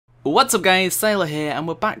What's up guys, Syiler here, and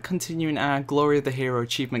we're back continuing our Glory of the Hero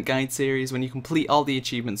achievement guide series. When you complete all the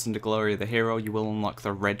achievements under Glory of the Hero, you will unlock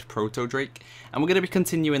the red Proto-Drake. And we're going to be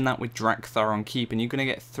continuing that with Drak'Tharon Keep, and you're going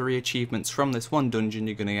to get 3 achievements from this one dungeon.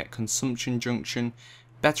 You're going to get Consumption Junction,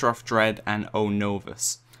 Better Off Dread, and O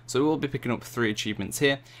Novus. So we will be picking up 3 achievements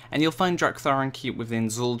here, and you'll find Drak'Tharon Keep within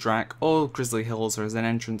Xuldrak or Grizzly Hills. There is an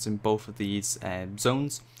entrance in both of these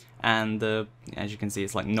zones. And as you can see,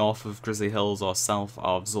 it's like north of Grizzly Hills or south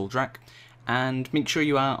of Xuldrak. And make sure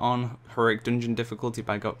you are on Heroic Dungeon difficulty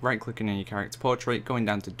by right clicking on your character portrait, going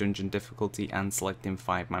down to Dungeon difficulty and selecting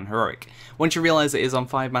 5-man Heroic. Once you realise it is on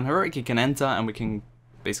 5-man Heroic, you can enter and we can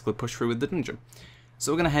basically push through with the dungeon.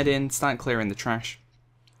 So we're going to head in, start clearing the trash,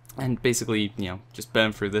 and basically, just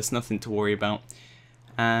burn through this, nothing to worry about.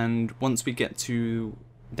 And once we get to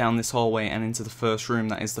down this hallway and into the first room,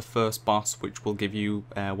 that is the first boss, which will give you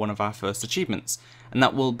one of our first achievements, and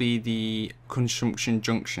that will be the Consumption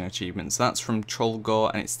Junction achievement. So that's from Trollgore,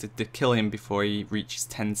 and it's to kill him before he reaches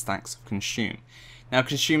 10 stacks of Consume. Now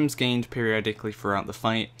Consume's gained periodically throughout the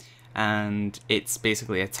fight, and it's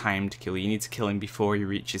basically a timed kill. You need to kill him before he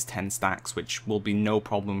reaches 10 stacks, which will be no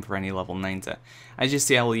problem for any level 90. As you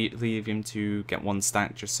see, I'll leave him to get 1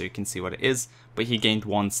 stack just so you can see what it is, but he gained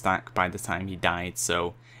 1 stack by the time he died,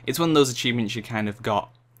 so it's one of those achievements you kind of got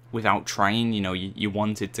without trying. You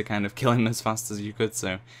wanted to kind of kill him as fast as you could,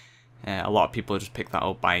 so a lot of people just pick that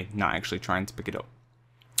up by not actually trying to pick it up.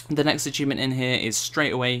 The next achievement in here is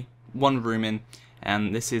straight away 1 room in,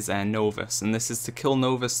 and this is Novus, and this is to kill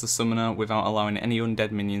Novus the summoner without allowing any undead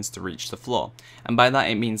minions to reach the floor. And by that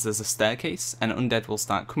it means there's a staircase, and undead will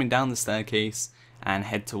start coming down the staircase and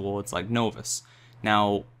head towards like Novus.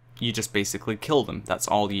 Now you just basically kill them, that's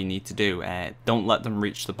all you need to do. Don't let them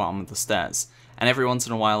reach the bottom of the stairs. And every once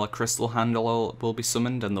in a while a crystal handler will be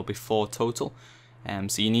summoned, and there'll be 4 total.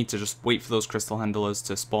 So you need to just wait for those crystal handlers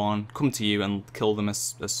to spawn, come to you and kill them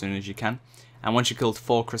as soon as you can. And once you killed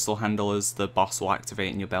 4 crystal handlers, the boss will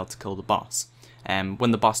activate and you'll be able to kill the boss.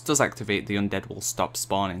 When the boss does activate, the undead will stop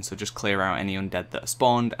spawning, so just clear out any undead that are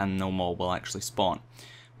spawned and no more will actually spawn.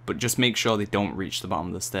 But just make sure they don't reach the bottom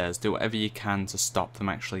of the stairs. Do whatever you can to stop them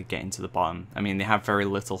actually getting to the bottom. I mean, they have very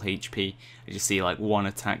little HP. As you see, like 1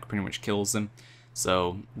 attack pretty much kills them.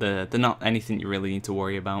 So they're not anything you really need to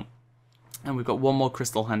worry about. And we've got 1 more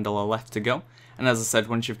crystal handler left to go. And as I said,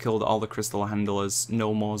 once you've killed all the crystal handlers,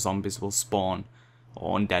 no more zombies will spawn,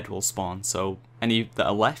 or undead will spawn. So any that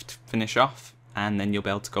are left, finish off, and then you'll be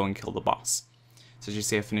able to go and kill the boss. So as you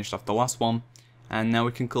see, I finished off the last one, and now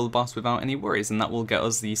we can kill the boss without any worries, and that will get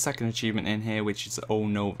us the second achievement in here, which is O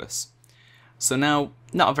Novus. So now,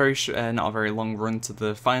 not a very long run to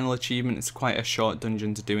the final achievement. It's quite a short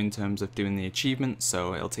dungeon to do in terms of doing the achievement,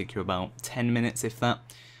 so it'll take you about 10 minutes if that.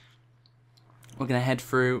 We're going to head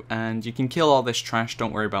through, and you can kill all this trash,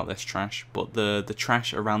 don't worry about this trash, but the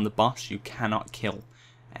trash around the boss you cannot kill.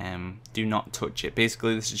 Do not touch it.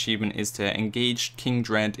 Basically this achievement is to engage King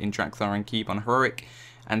Dread in Drak'Tharon Keep on Heroic,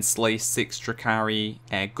 and slay 6 Drakari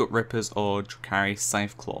Gut Rippers or Drakari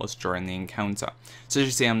Scythe Claws during the encounter. So as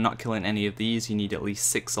you see, I'm not killing any of these. You need at least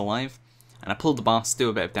 6 alive. And I pulled the boss, do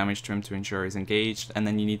a bit of damage to him to ensure he's engaged, and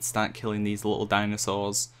then you need to start killing these little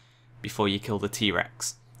dinosaurs before you kill the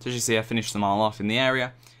T-Rex. So as you see, I finished them all off in the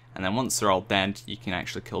area, and then once they're all dead, you can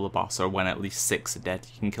actually kill the boss, or when at least 6 are dead,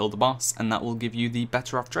 you can kill the boss, and that will give you the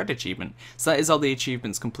Better Off Dread achievement. So that is all the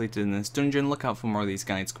achievements completed in this dungeon. Look out for more of these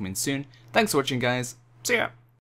guides coming soon. Thanks for watching, guys. See ya!